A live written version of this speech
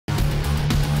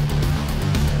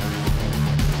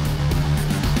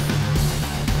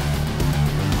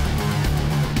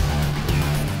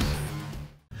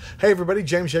Hey everybody,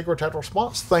 James Yeager, Tactical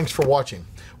Response. Thanks for watching.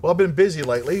 Well, I've been busy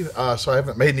lately, so I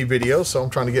haven't made any videos, so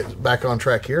I'm trying to get back on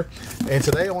track here. And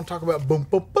today I want to talk about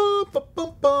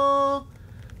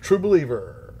True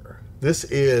Believer. This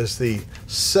is the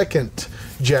second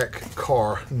Jack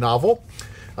Carr novel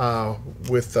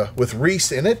with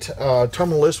Reese in it.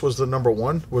 Terminal List was the number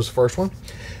one, was the first one.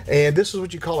 And this is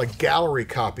what you call a gallery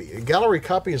copy. A gallery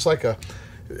copy is like a,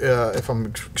 if I'm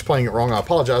explaining it wrong, I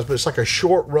apologize, but it's like a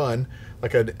short run,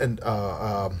 like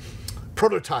a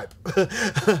prototype,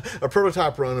 a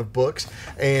prototype run of books,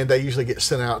 and they usually get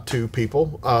sent out to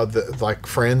people, like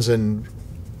friends and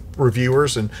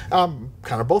reviewers, and I'm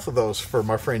kind of both of those for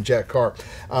my friend Jack Carr.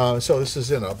 So this is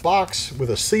in a box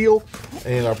with a seal,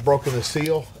 and I've broken the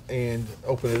seal and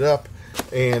opened it up,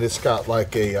 and it's got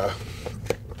like a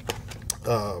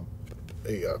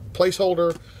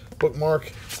placeholder,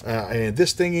 bookmark, and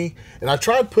this thingy. And I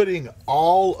tried putting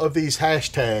all of these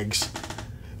hashtags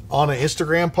on an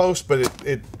Instagram post, but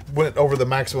it went over the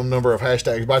maximum number of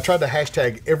hashtags. But I tried to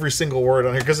hashtag every single word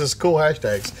on here because it's cool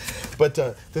hashtags. But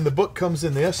then the book comes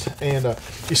in this, and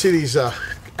you see these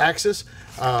axes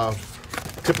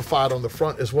typified on the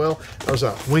front as well. Those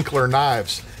are Winkler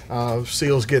knives.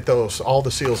 Seals get those. All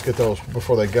the seals get those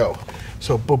before they go.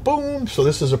 So boom, boom. So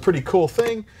this is a pretty cool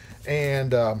thing,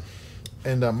 and mine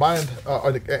and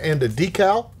a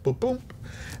decal. Boom, boom.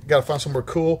 Got to find somewhere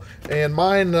cool, and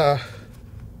mine.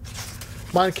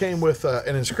 Mine came with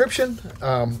an inscription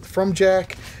from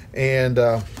Jack, and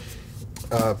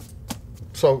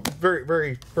so very,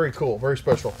 very, very cool, very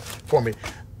special for me.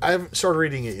 I haven't started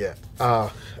reading it yet.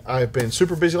 I've been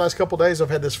super busy the last couple of days. I've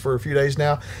had this for a few days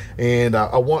now, and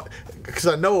I want, because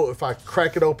I know if I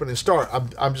crack it open and start,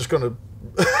 I'm just going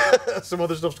to, some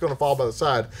other stuff's going to fall by the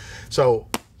side. So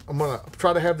I'm going to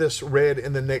try to have this read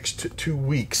in the next 2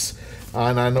 weeks.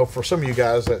 And I know for some of you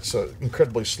guys that's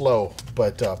incredibly slow,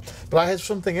 but I have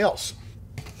something else.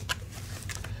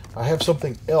 I have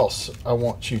something else I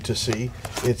want you to see.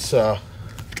 It's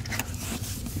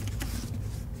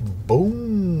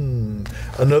boom,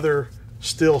 another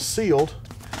still sealed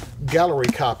gallery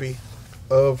copy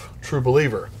of True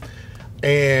Believer.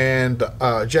 And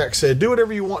Jack said, do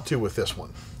whatever you want to with this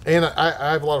one. And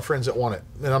I have a lot of friends that want it,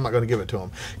 and I'm not going to give it to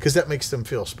them because that makes them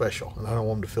feel special, and I don't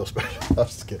want them to feel special. I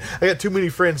was just kidding. I got too many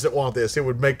friends that want this. It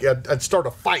would make, I'd start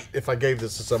a fight if I gave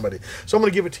this to somebody. So I'm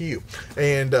going to give it to you.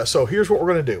 And so here's what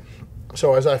we're going to do.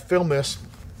 So as I film this,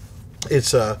 it's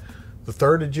the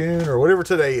 3rd of June or whatever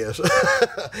today is.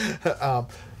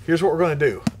 Here's what we're going to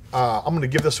do. I'm going to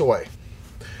give this away.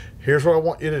 Here's what I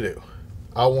want you to do.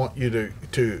 I want you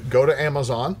to go to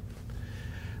Amazon.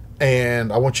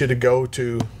 And I want you to go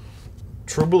to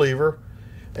True Believer,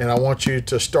 and I want you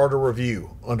to start a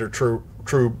review under True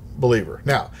Believer.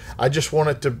 Now, I just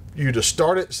wanted you to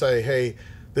start it, say, hey,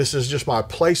 this is just my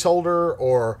placeholder,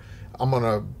 or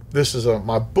this is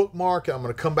my bookmark, and I'm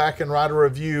gonna come back and write a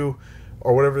review,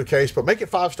 or whatever the case. But make it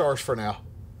 5 stars for now,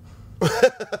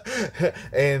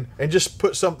 and just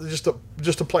put something, just a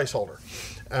placeholder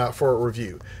for a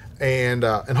review, and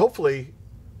hopefully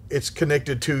it's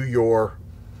connected to your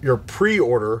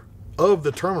pre-order of the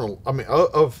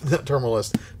of the Terminal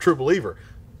List True Believer.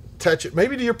 Attach it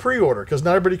maybe to your pre-order, because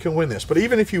not everybody can win this. But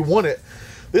even if you want it,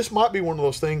 this might be one of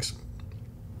those things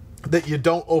that you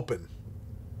don't open.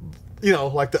 You know,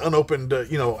 like the unopened,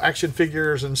 action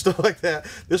figures and stuff like that.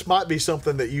 This might be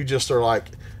something that you just are like,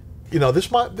 this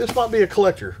might be a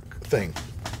collector thing.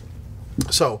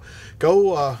 So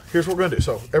go. Here's what we're gonna do.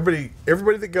 So everybody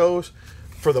that goes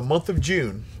for the month of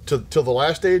June till the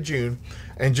last day of June,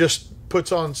 and just put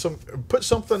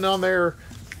something on there,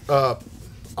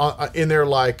 in there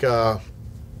like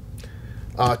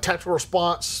Tactical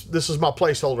Response, this is my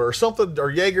placeholder, or something,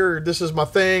 or Yeager, this is my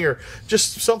thing, or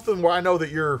just something where I know that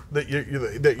you're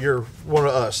one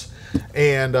of us.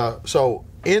 And so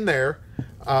in there,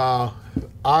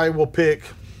 I will pick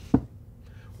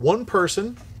one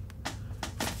person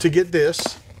to get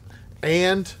this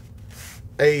and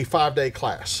a 5-day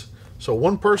class. So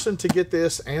one person to get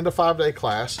this and a 5-day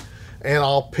class, and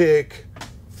I'll pick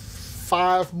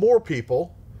 5 more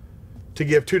people to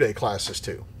give 2-day classes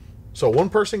to. So one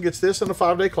person gets this and a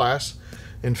 5-day class,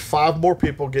 and 5 more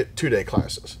people get 2-day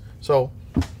classes. So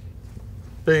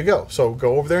there you go. So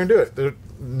go over there and do it.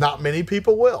 Not many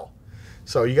people will.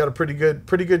 So you got a pretty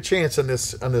good chance on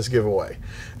this giveaway.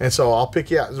 And so I'll pick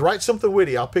you out. Write something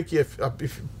witty. I'll pick you.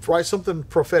 If write something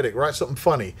prophetic. Write something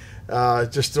funny.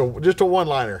 Just a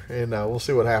one-liner, and we'll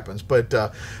see what happens. But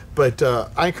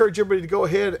I encourage everybody to go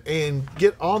ahead and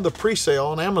get on the pre-sale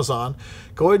on Amazon.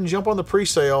 Go ahead and jump on the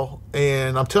pre-sale,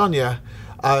 and I'm telling you,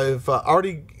 I've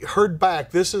already heard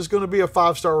back. This is going to be a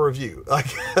 5-star review. Like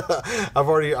I've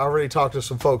already talked to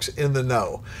some folks in the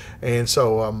know, and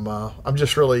so I'm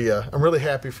just really I'm really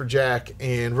happy for Jack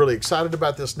and really excited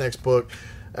about this next book.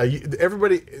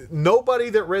 Nobody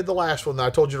that read the last one that I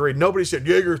told you to read, nobody said,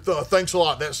 Jaeger, thanks a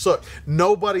lot, that sucked.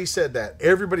 Nobody said that.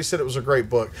 Everybody said it was a great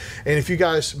book. And if you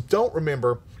guys don't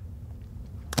remember,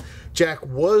 Jack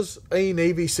was a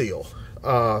Navy SEAL,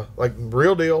 like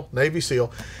real deal Navy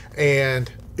SEAL.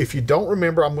 And if you don't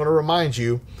remember, I'm going to remind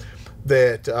you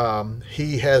that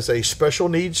he has a special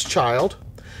needs child,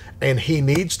 and he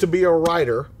needs to be a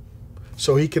writer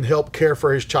so he can help care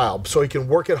for his child, so he can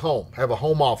work at home, have a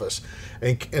home office,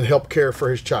 and help care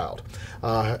for his child.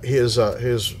 His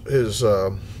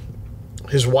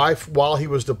wife, while he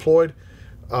was deployed,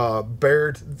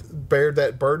 bared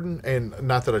that burden, and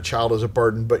not that a child is a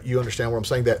burden, but you understand what I'm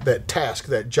saying, that task,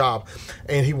 that job,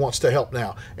 and he wants to help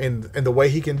now. And the way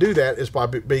he can do that is by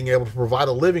being able to provide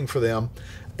a living for them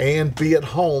and be at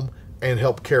home and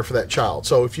help care for that child.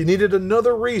 So if you needed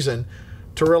another reason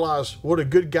to realize what a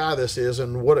good guy this is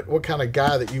and what kind of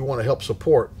guy that you want to help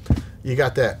support, you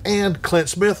got that. And Clint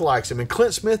Smith likes him, and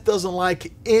Clint Smith doesn't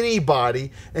like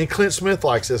anybody, and Clint Smith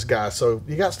likes this guy. So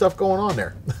you got stuff going on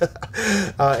there.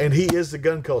 And he is the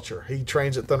gun culture. He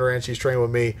trains at Thunder Ranch. He's trained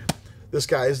with me. This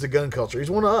guy is the gun culture.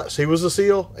 He's one of us. He was a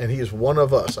SEAL, and he is one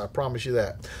of us. I promise you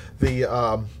that.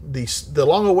 The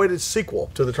long-awaited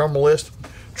sequel to the Terminal List,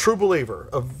 True Believer,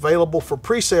 available for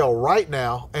pre-sale right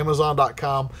now,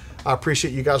 Amazon.com. I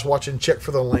appreciate you guys watching. Check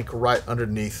for the link right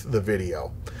underneath the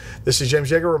video. This is James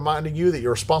Jaeger reminding you that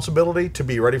your responsibility to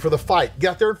be ready for the fight,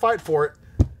 get out there and fight for it,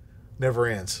 never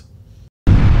ends.